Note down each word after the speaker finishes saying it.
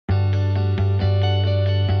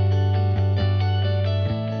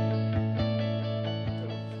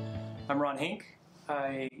I'm Ron Hink.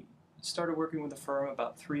 I started working with the firm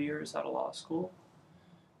about 3 years out of law school,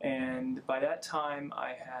 and by that time I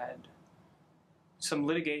had some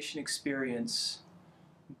litigation experience,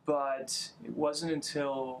 but it wasn't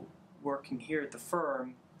until working here at the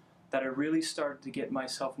firm that I really started to get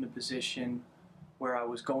myself in a position where I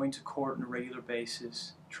was going to court on a regular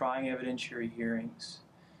basis, trying evidentiary hearings,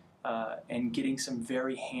 and getting some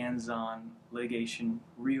very hands-on litigation,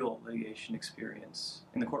 real litigation experience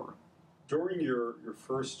in the courtroom. During your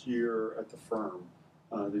first year at the firm,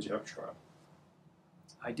 did you have a trial?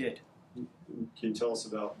 I did. Can you tell us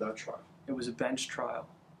about that trial? It was a bench trial,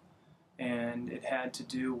 and it had to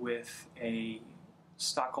do with a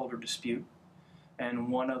stockholder dispute, and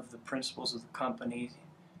one of the principals of the company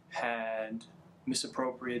had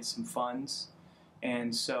misappropriated some funds,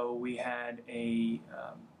 and so we had a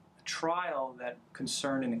trial that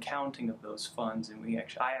concerned an accounting of those funds, and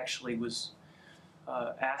I actually was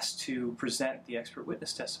asked to present the expert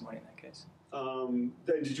witness testimony in that case.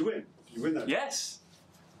 Did you win? Did you win that? Yes.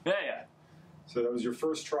 Yeah. So that was your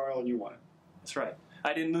first trial and you won it? That's right.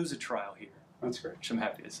 I didn't lose a trial here. That's great. Which I'm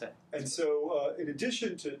happy to say. And so in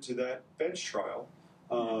addition to that bench trial,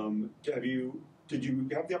 did you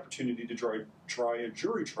have the opportunity to try a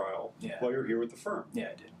jury trial while you're here with the firm? Yeah,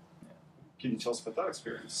 I did. Yeah. Can you tell us about that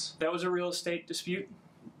experience? That was a real estate dispute.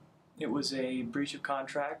 It was a breach of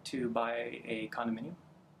contract to buy a condominium,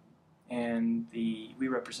 and we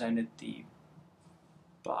represented the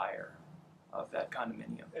buyer of that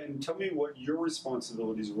condominium. And tell me what your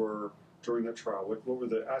responsibilities were during that trial. What were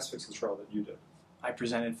the aspects of the trial that you did? I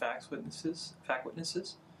presented fact witnesses.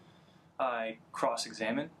 I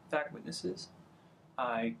cross-examined fact witnesses.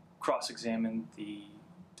 I cross-examined the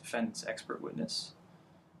defendant's expert witness,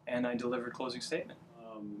 and I delivered closing statement.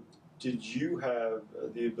 Did you have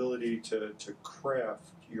the ability to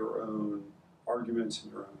craft your own arguments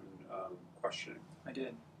and your own questioning? I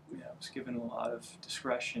did. Yeah, I was given a lot of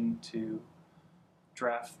discretion to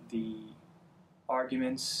draft the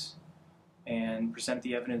arguments and present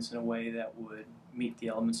the evidence in a way that would meet the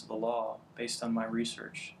elements of the law based on my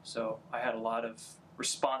research. So I had a lot of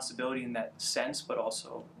responsibility in that sense, but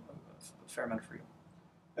also a fair amount of freedom.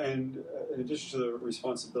 And in addition to the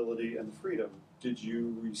responsibility and the freedom, did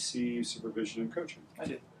you receive supervision and coaching? I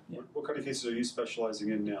did, yeah. What kind of cases are you specializing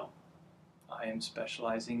in now? I am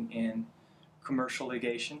specializing in commercial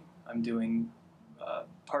litigation. I'm doing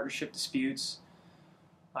partnership disputes.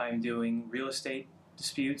 I'm doing real estate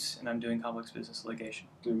disputes, and I'm doing complex business litigation.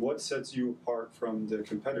 And what sets you apart from the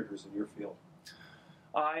competitors in your field?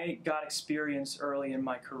 I got experience early in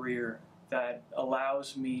my career that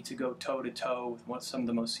allows me to go toe-to-toe with some of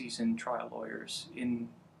the most seasoned trial lawyers in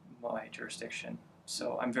my jurisdiction.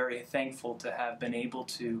 So I'm very thankful to have been able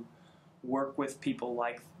to work with people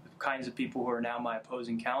like the kinds of people who are now my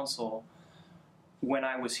opposing counsel when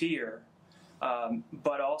I was here,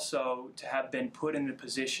 but also to have been put in a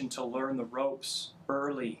position to learn the ropes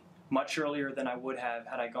early, much earlier than I would have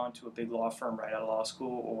had I gone to a big law firm right out of law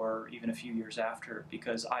school or even a few years after,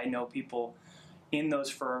 because I know people in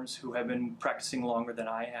those firms who have been practicing longer than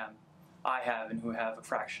I have, and who have a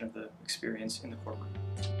fraction of the experience in the courtroom.